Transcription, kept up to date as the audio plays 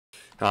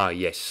Ah,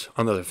 yes,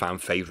 another fan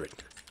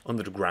favorite.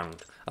 Under the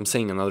Ground. I'm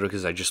saying another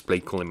because I just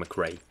played Colin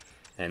McRae,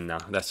 and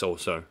that's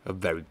also a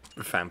very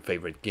fan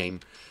favorite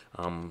game.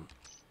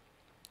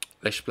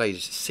 Let's play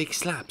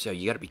 6 laps. Oh,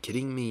 you gotta be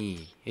kidding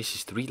me. This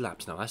is 3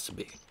 laps now. That's a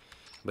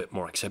bit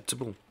more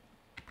acceptable.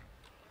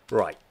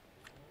 Right.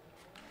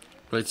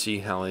 Let's see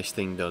how this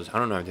thing does. I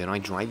don't know. Did I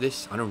drive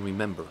this? I don't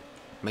remember.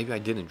 Maybe I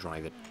didn't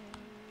drive it.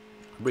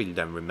 I really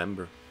don't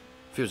remember.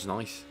 Feels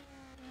nice.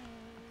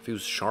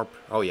 Feels sharp.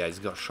 Oh yeah, it's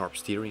got sharp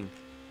steering.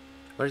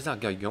 Where's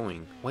that guy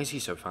going? Why is he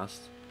so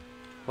fast?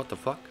 What the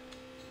fuck?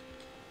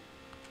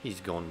 He's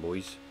gone,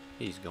 boys.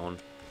 He's gone.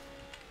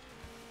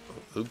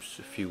 Oh, oops,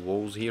 a few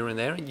walls here and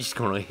there. I'm just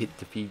gonna hit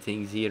a few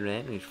things here and there.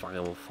 And it's fine.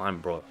 Oh, fine,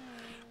 bro.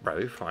 Bro,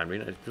 we're fine.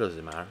 It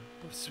doesn't matter.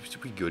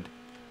 We good.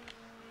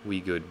 We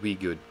good. We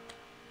good.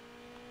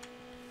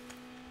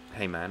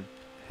 Hey, man.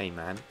 Hey,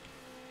 man.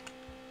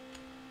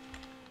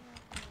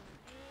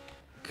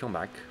 Come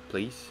back,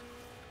 please.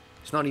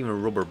 It's not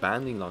even rubber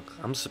banding. Like,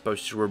 I'm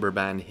supposed to rubber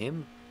band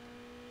him.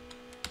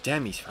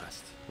 Damn, he's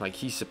fast. Like,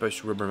 he's supposed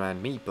to rubber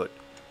band me, but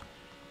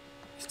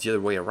it's the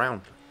other way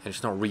around. And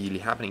it's not really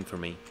happening for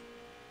me.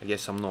 I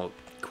guess I'm not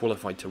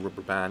qualified to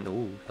rubber band.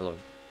 Oh, hello.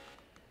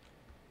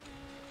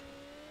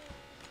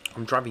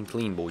 I'm driving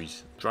clean,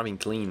 boys. Driving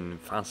clean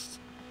and fast.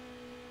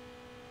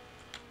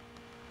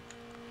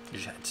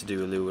 Just had to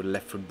do a little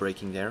left foot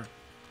braking there.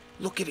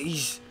 Look at it,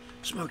 he's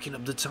smoking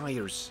up the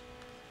tires.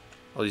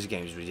 Oh, this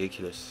game is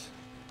ridiculous.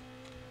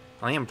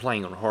 I am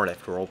playing on hard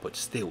after all, but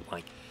still,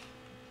 like,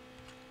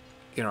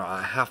 you know,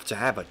 I have to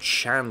have a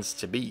chance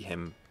to beat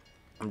him.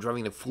 I'm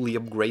driving a fully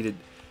upgraded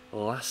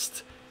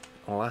last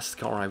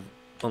car I've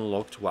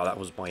unlocked. Wow, that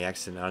was by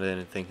accident. I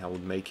didn't think I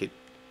would make it.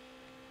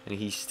 And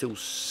he's still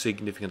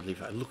significantly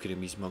fast. Look at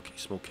him, he's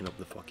smoking up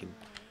the fucking...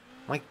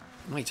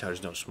 My tires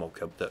don't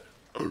smoke up the...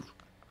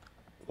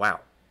 Wow.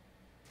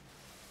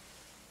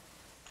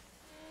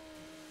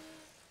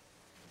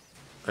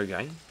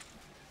 Okay.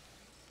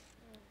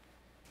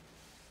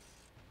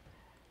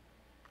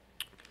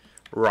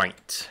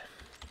 Right.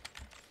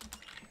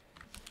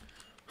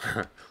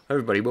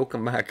 Everybody,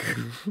 welcome back.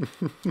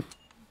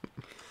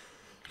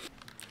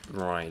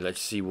 Right,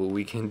 let's see what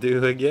we can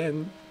do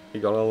again. We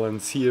got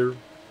Alan's here.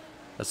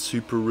 A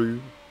Subaru.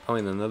 Oh,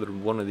 and another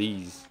one of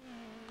these.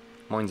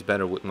 Mine's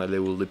better with my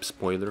little lip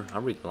spoiler. I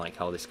really like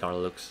how this car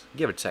looks.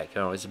 Give or take.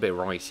 Oh, it's a bit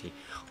ricey.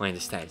 I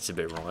understand it's a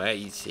bit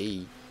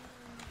ricey.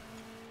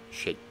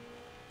 Shit.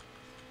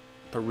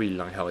 But I really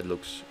like how it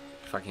looks.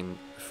 Fucking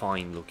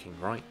fine looking,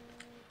 right?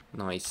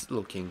 Nice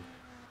looking.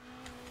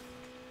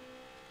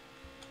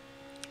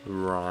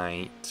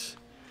 Right.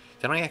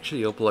 Can I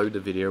actually upload the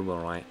video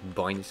where I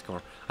buy this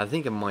car? I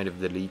think I might have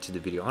deleted the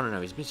video. I don't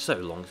know. It's been so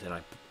long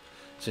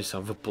since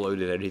I've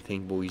uploaded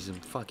anything, boys.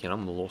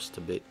 I'm lost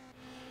a bit.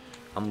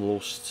 I'm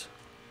lost.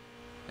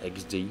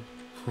 XD.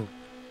 I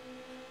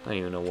don't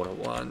even know what I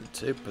want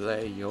to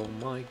play. Oh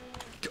my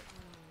god.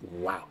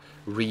 Wow.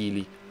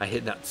 Really? I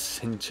hit that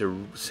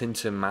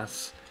center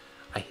mass.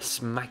 I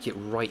smack it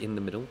right in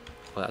the middle.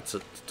 Well, that's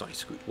a nice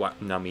squeak. What?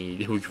 I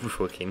mean,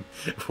 fucking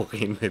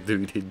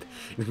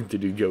the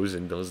dude goes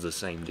and does the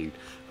same, dude.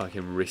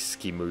 Fucking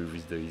risky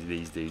moves,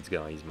 these dudes,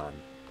 guys, man.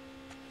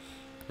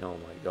 Oh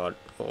my god.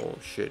 Oh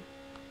shit.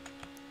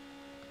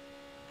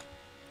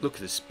 Look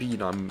at the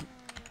speed I'm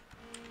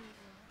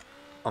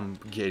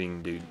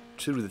getting, dude.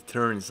 Through the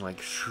turns,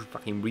 like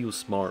fucking real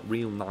smart,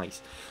 real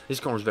nice. This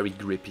car is very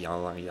grippy. I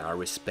like that. I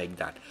respect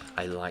that.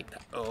 I like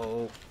that.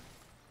 Oh.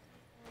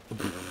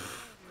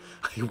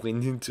 I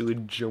went into a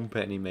jump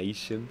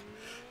animation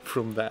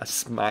from that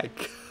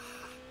smack.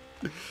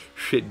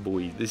 Shit,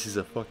 boys, this is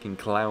a fucking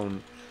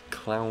clown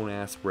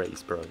ass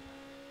race, bro.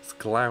 It's a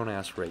clown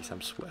ass race.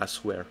 I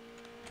swear.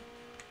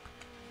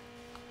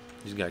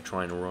 This guy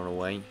trying to run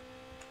away.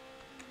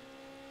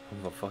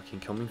 I'm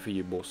fucking coming for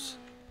you, boss.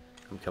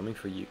 I'm coming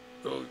for you.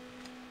 Oh,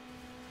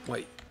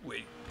 wait,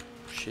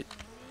 shit.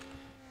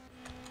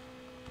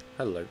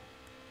 Hello.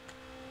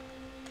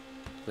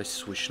 Let's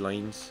switch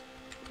lanes.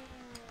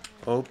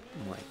 Oh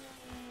my,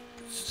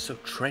 so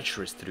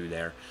treacherous through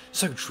there.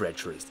 So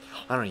treacherous.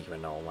 I don't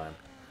even know, man.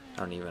 I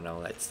don't even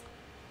know. That's...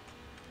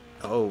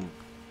 Oh,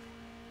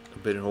 a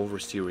bit of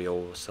oversteer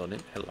all of a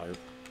sudden. Hello.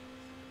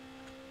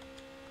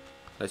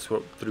 Let's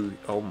work through...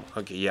 Oh,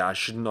 okay, yeah, I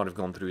should not have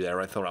gone through there.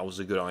 I thought that was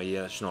a good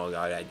idea. That's not a good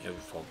idea.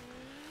 Oh,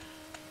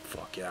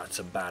 fuck yeah, that's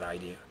a bad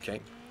idea.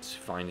 Okay, it's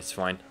fine, it's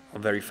fine.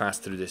 I'm very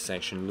fast through this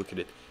section. Look at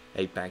it.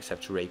 Apex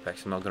after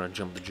apex. I'm not gonna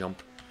jump the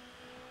jump.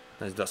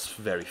 That's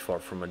very far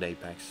from an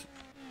apex.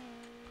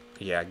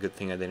 Yeah, good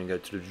thing I didn't go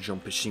through the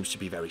jump. It seems to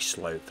be very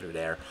slow through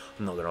there.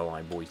 I'm not gonna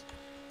lie, boys.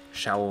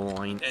 Shallow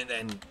line, and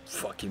then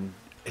fucking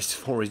as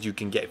far as you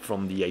can get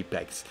from the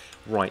apex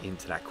right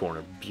into that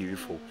corner.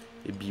 Beautiful.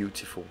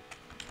 Beautiful.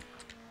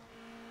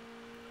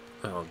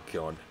 Oh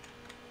god.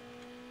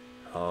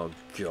 Oh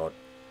god.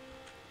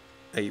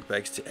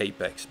 Apex to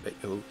apex.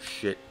 Oh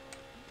shit.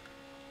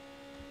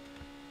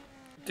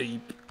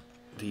 Deep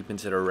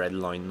into the red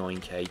line,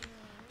 9k.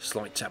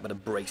 Slight tap of the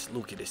brakes.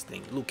 Look at this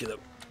thing. Look at it.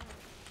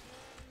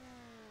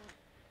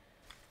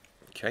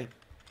 Okay.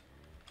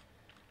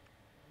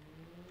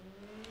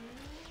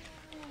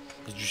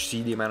 Did you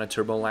see the amount of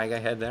turbo lag I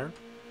had there?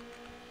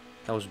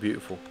 That was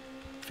beautiful.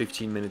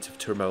 15 minutes of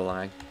turbo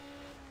lag.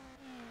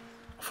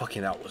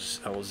 Fucking I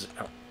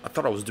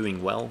thought I was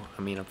doing well.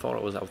 I mean, I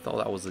thought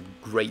that was a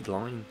great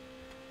line.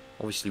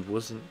 Obviously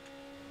wasn't.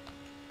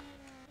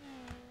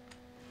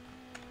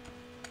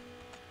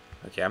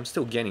 Okay, I'm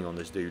still getting on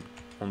this dude.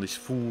 On this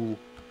fool.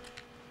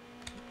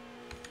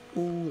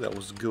 Ooh, that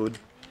was good.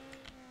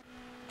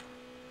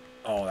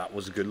 Oh, that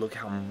was good. Look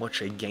how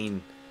much I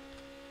gained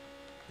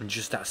in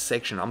just that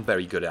section. I'm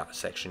very good at that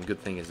section. Good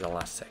thing is the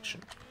last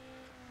section.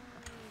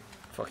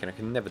 Fucking, I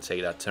can never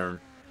take that turn.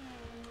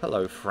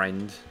 Hello,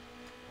 friend.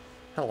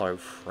 Hello,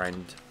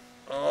 friend.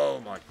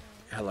 Oh my.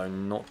 Hello,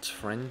 not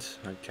friend.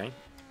 Okay.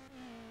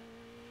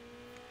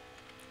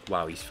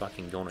 Wow, he's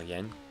fucking gone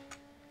again.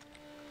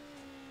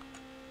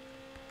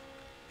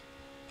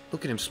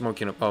 Look at him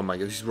smoking up. Oh my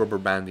god, he's rubber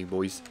banding,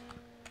 boys.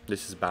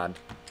 This is bad.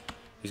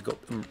 He's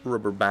got them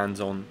rubber bands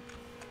on.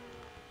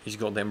 He's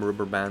got them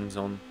rubber bands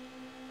on.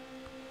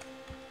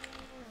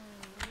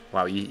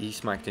 Wow, he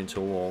smacked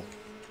into a wall.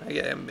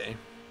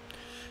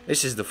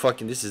 This is the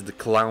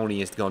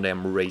clowniest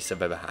goddamn race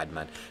I've ever had,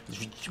 man.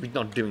 We're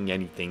not doing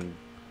anything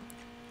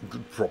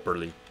good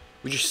properly.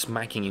 We're just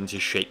smacking into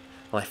shit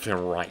left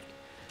and right.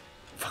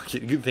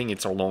 Fucking good thing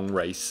it's a long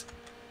race.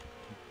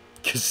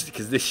 Cause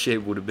this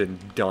shit would have been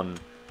done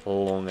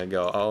long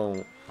ago.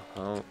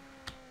 Oh.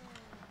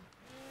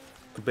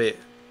 A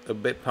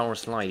bit power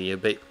slidey, a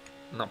bit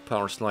not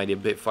power slidey, a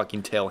bit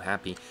fucking tail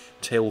happy,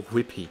 tail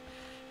whippy,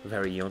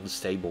 very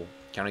unstable.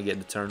 Can I get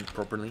the turn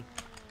properly?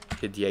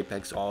 Hit the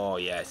apex. Oh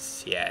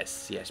yes,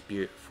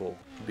 beautiful,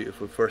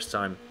 beautiful. First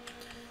time.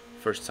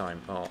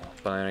 Oh,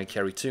 but I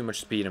carry too much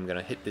speed. I'm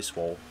gonna hit this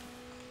wall.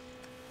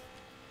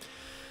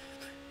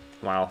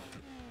 Wow.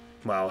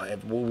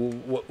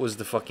 What was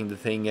the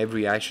thing?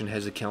 Every action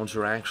has a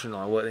counter action.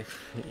 Or what?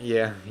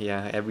 Yeah.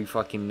 Every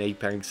fucking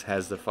apex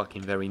has the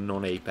fucking very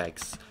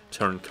non-apex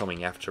turn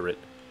coming after it.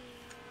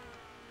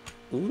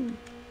 Ooh.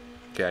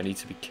 Okay, I need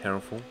to be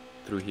careful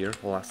through here.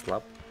 Last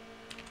lap.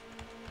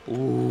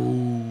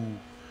 Ooh.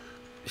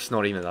 It's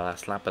not even the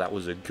last lap, but that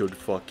was a good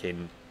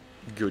fucking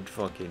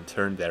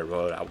turn there,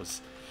 bro.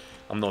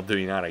 I'm not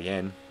doing that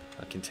again.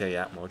 I can tell you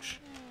that much.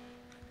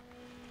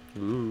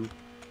 Ooh.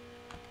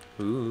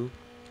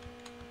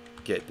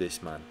 Get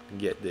this, man.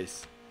 Get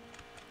this.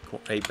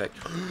 Apex.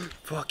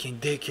 Fucking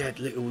dickhead,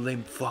 little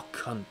limp fuck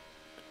cunt.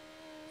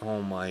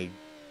 Oh my.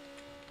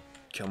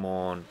 Come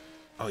on.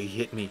 Oh, he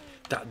hit me.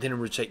 That didn't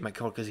rotate my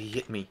car because he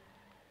hit me.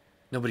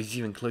 Nobody's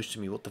even close to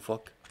me. What the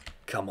fuck?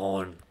 Come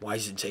on. Why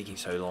is it taking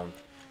so long?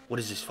 What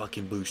is this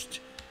fucking boost?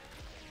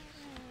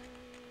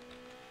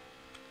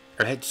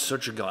 I had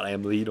such a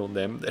goddamn lead on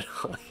them that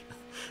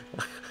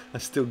I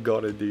still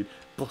got it, dude.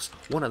 Plus,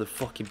 one of the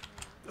fucking...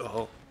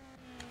 Oh.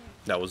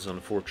 That was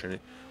unfortunate.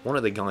 One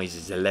of the guys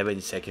is 11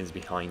 seconds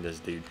behind us,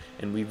 dude.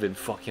 And we've been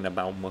mucking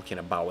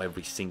about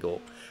every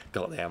single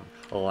goddamn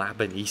lap,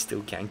 and he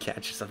still can't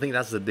catch us. I think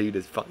that's the dude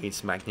that fucking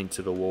smacked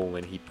into the wall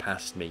when he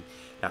passed me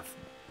that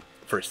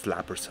first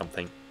lap or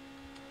something.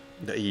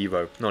 The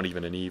Evo. Not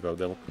even an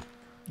Evo,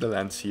 the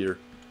Lancier.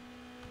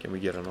 Can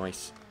we get a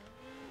nice...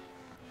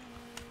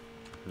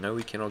 No,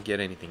 we cannot get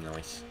anything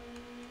nice.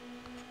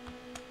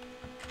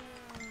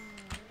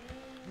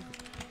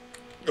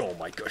 Oh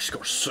my gosh, this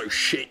car's so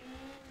shit.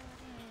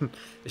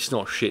 It's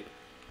not shit.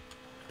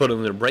 But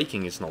under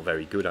braking, it's not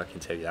very good, I can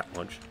tell you that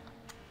much.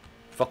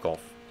 Fuck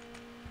off.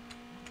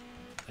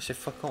 I said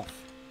fuck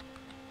off.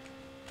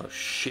 Oh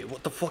shit,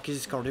 what the fuck is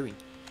this car doing?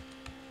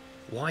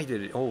 Why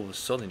did it all of a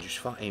sudden just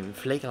fucking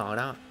flake like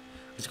that?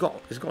 It's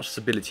got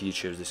stability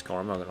issues, this car,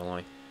 I'm not gonna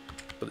lie.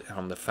 But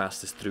I'm the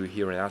fastest through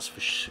here, and that's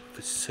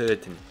for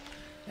certain.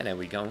 And there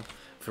we go,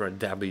 for a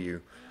W.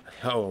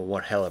 Oh,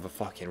 what hell of a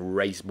fucking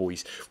race,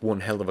 boys.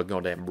 One hell of a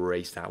goddamn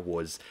race that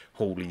was.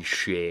 Holy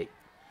shit.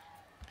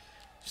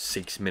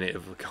 6 minutes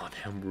of a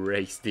goddamn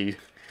race, dude.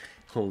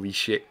 Holy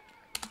shit.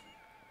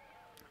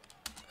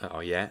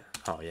 Oh yeah,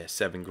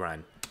 7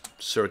 grand.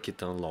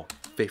 Circuit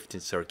unlocked.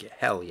 15th circuit,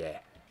 hell yeah.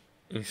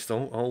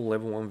 Installed all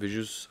level 1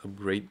 visuals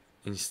upgrade.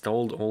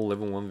 Installed all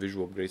level 1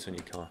 visual upgrades on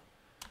your car.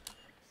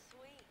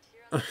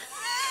 Sweet,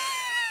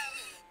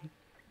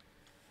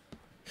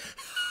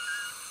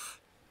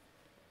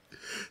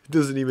 It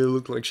doesn't even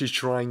look like she's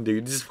trying,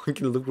 dude. This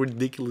fucking look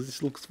ridiculous.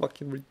 This looks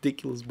fucking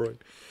ridiculous, bro.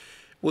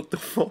 What the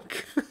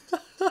fuck?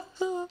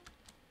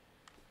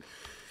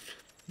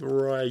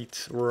 Right.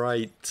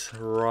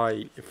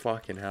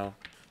 Fucking hell.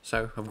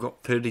 So, I've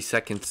got 30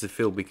 seconds to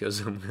fill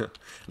because I'm...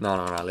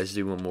 No, let's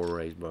do one more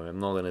race, bro. I'm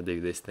not gonna do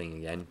this thing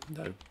again.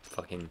 No,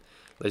 fucking...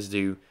 Let's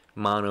do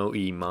Mano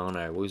e Mano.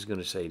 I was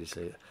gonna say this.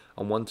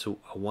 A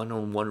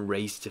one-on-one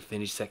race to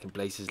finish second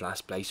place is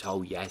last place.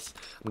 Oh, yes.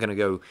 I'm gonna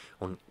go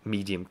on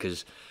medium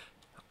because...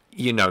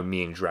 You know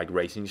me and drag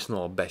racing. It's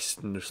not a best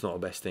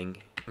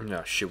thing.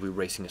 No, shit, we're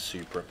racing a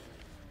Supra.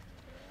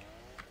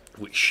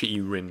 With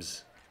shitty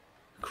rims.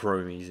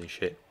 Chromies and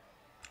shit.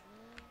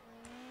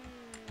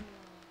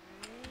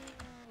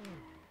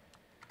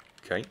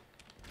 Okay.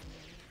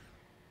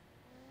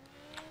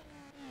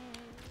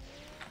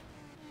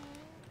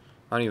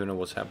 I don't even know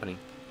what's happening.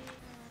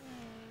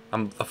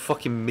 I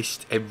fucking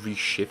missed every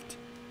shift.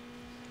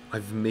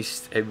 I've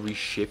missed every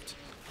shift.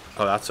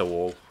 Oh, that's a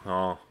wall.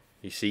 Oh,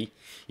 you see?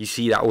 You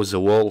see, that was a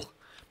wall.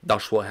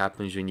 That's what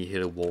happens when you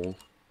hit a wall.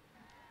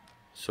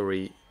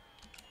 Sorry.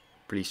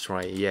 Please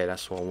try it. Yeah,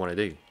 that's what I want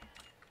to do.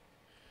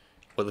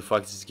 What the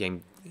fuck is this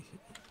game?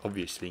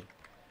 Obviously.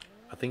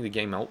 I think the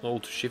game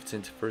auto shifts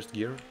into first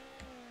gear.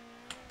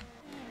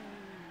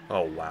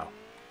 Oh, wow.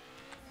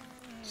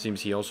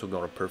 Seems he also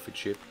got a perfect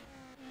shift.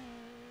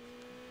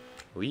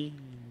 Whee.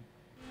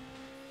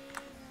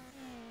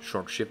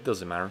 Short shift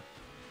doesn't matter.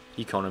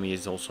 Economy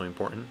is also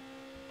important.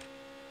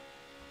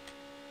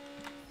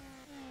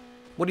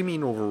 What do you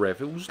mean over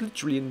rev? It was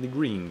literally in the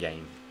green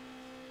game.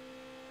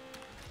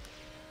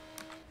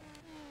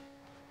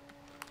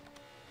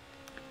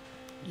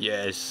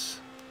 Yes.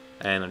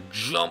 And a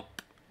jump.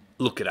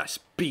 Look at that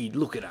speed.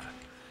 Look at that.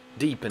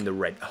 Deep in the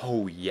red.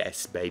 Oh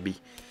yes, baby.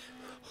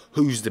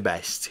 Who's the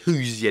best?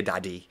 Who's your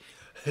daddy?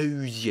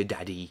 Who's your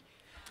daddy?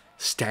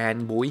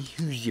 Stan boy?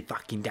 Who's your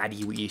fucking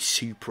daddy with your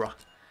Supra?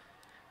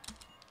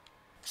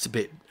 It's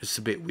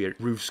a bit weird.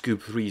 Roof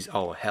scoop 3s.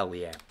 Oh hell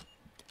yeah.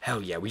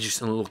 Hell yeah, we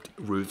just unlocked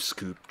roof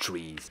scoop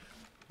trees.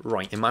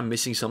 Right, am I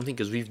missing something?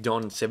 Because we've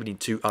done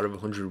 72 out of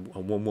 100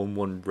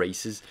 111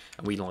 races,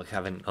 and we like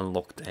haven't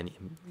unlocked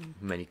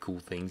many cool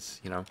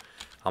things, you know.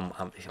 You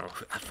know,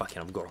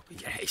 I've got,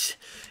 yeah, it's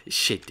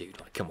shit, dude.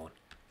 Like, come on,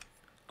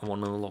 I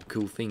want to unlock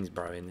cool things,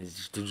 bro, and it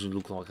just doesn't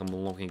look like I'm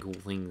unlocking cool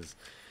things.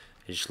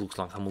 It just looks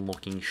like I'm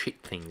unlocking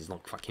shit things,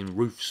 like fucking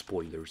roof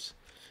spoilers.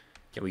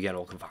 Can we get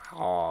all confused?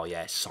 Oh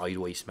yeah,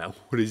 sideways smell.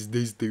 What is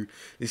this, dude?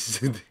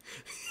 This is.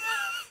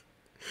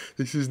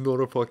 This is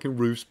not a fucking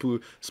roof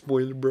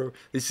spoiler, bro.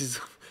 This is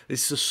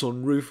a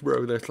sunroof,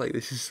 bro. That's like,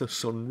 this is a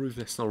sunroof.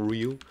 That's not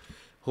real.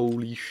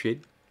 Holy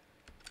shit.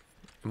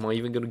 Am I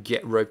even gonna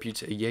get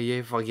reputation? Yeah,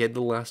 if I get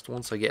the last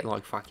ones, I get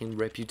like fucking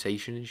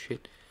reputation and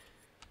shit.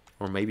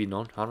 Or maybe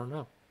not. I don't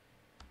know.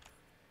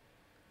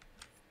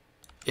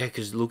 Yeah,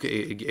 because look,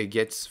 it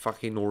gets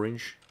fucking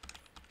orange.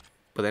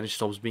 But then it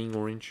stops being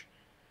orange.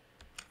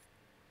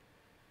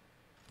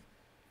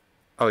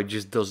 Oh, it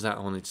just does that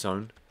on its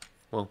own.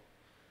 Well.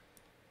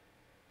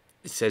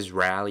 It says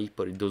rally,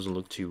 but it doesn't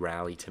look too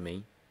rally to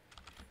me.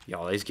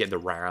 Yo, let's get the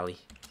rally.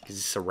 Because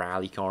it's a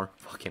rally car.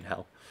 Fucking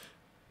hell.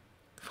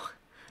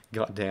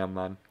 Goddamn,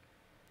 man.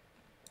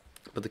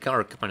 But the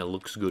car kind of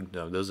looks good,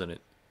 though, doesn't it?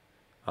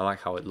 I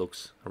like how it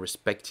looks. I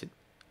respect it.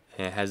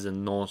 It has a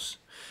nice...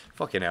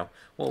 Fucking hell.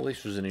 Well,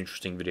 this was an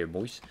interesting video,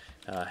 boys.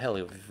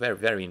 Hell, very,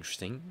 very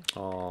interesting.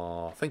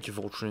 Thank you for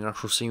watching. I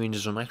shall see you in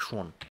the next one.